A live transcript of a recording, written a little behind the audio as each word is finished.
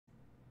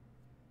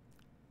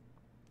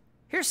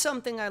Here's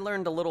something I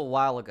learned a little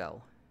while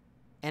ago,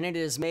 and it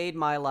has made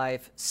my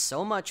life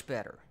so much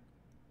better.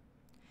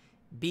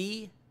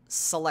 Be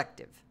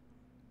selective.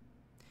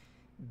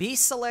 Be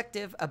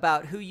selective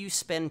about who you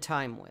spend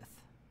time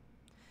with.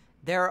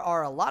 There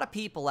are a lot of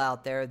people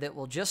out there that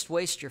will just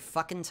waste your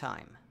fucking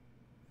time.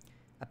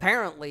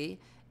 Apparently,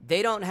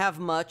 they don't have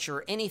much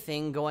or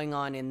anything going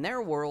on in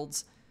their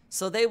worlds,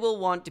 so they will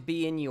want to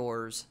be in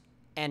yours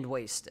and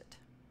waste it.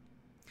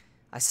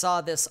 I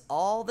saw this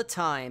all the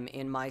time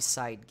in my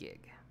side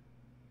gig.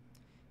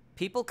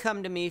 People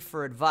come to me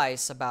for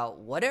advice about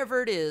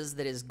whatever it is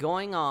that is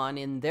going on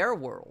in their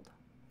world.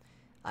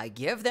 I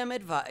give them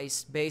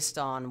advice based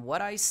on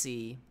what I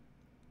see,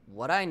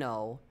 what I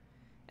know,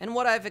 and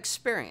what I've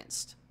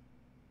experienced.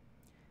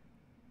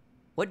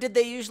 What did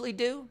they usually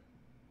do?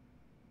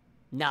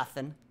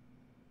 Nothing.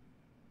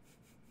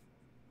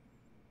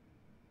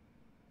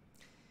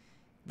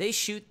 They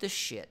shoot the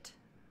shit.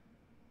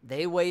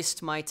 They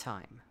waste my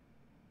time.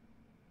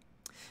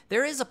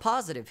 There is a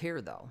positive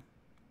here, though.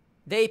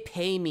 They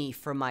pay me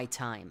for my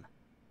time.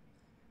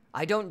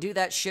 I don't do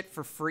that shit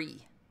for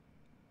free.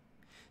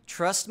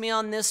 Trust me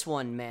on this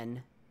one,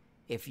 men.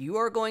 If you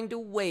are going to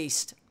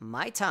waste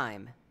my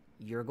time,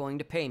 you're going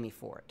to pay me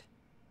for it.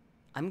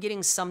 I'm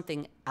getting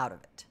something out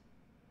of it.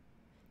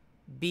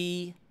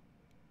 Be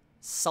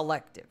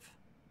selective.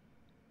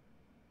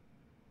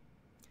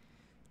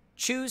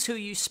 Choose who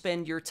you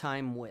spend your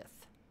time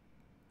with.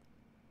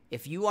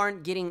 If you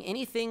aren't getting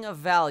anything of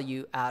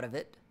value out of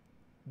it,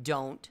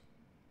 don't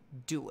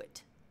do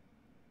it.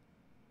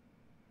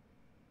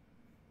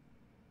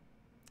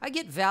 I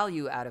get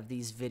value out of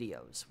these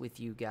videos with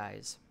you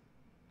guys.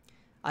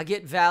 I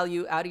get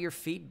value out of your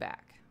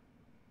feedback.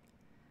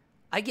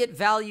 I get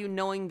value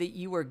knowing that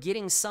you are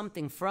getting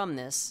something from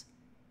this,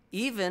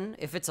 even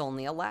if it's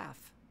only a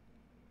laugh.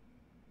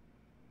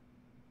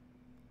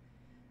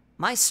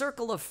 My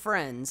circle of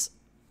friends,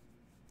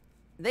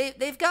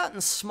 they've gotten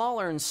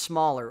smaller and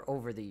smaller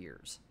over the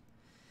years.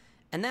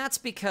 And that's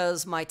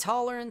because my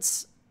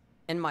tolerance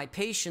and my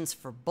patience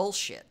for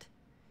bullshit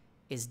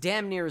is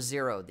damn near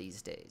zero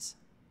these days.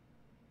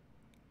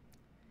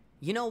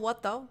 You know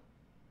what, though?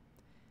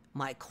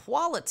 My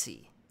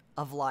quality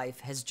of life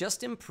has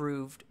just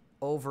improved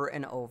over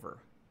and over.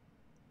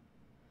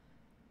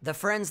 The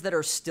friends that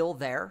are still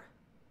there,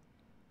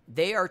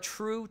 they are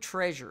true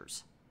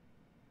treasures.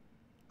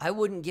 I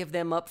wouldn't give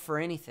them up for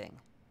anything.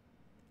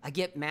 I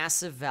get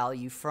massive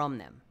value from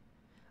them.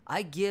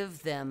 I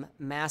give them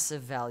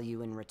massive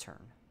value in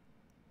return.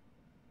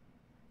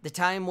 The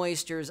time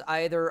wasters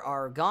either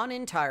are gone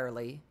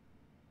entirely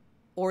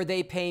or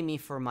they pay me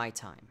for my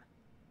time.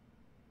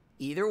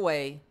 Either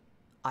way,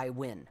 I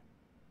win.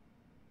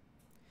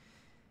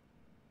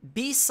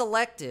 Be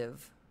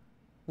selective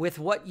with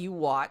what you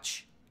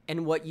watch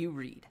and what you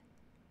read.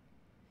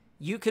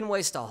 You can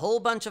waste a whole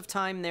bunch of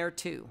time there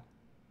too.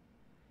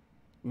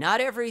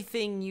 Not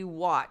everything you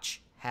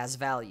watch has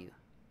value.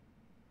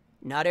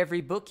 Not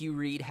every book you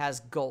read has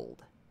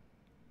gold.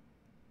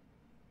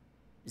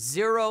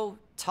 Zero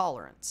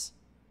tolerance.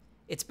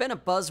 It's been a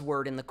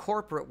buzzword in the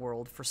corporate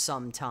world for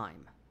some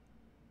time.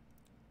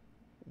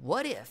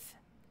 What if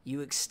you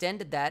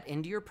extended that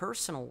into your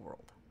personal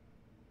world?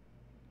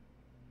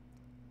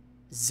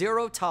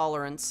 Zero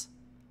tolerance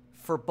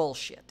for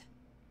bullshit.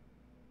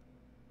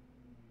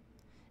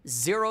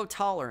 Zero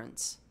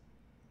tolerance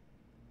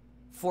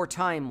for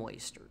time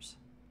wasters.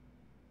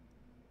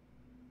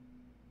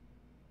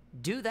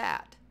 Do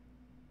that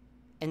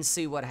and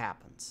see what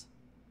happens.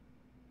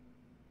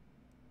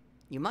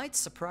 You might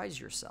surprise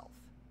yourself.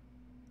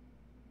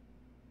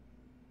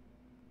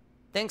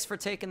 Thanks for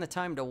taking the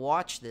time to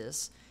watch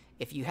this.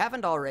 If you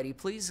haven't already,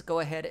 please go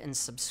ahead and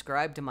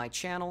subscribe to my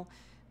channel.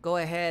 Go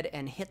ahead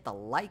and hit the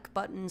like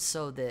button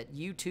so that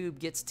YouTube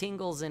gets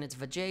tingles in its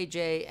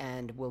vajayjay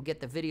and will get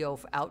the video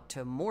out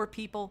to more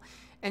people.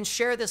 And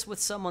share this with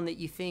someone that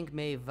you think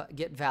may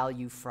get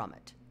value from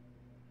it.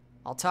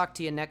 I'll talk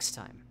to you next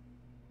time.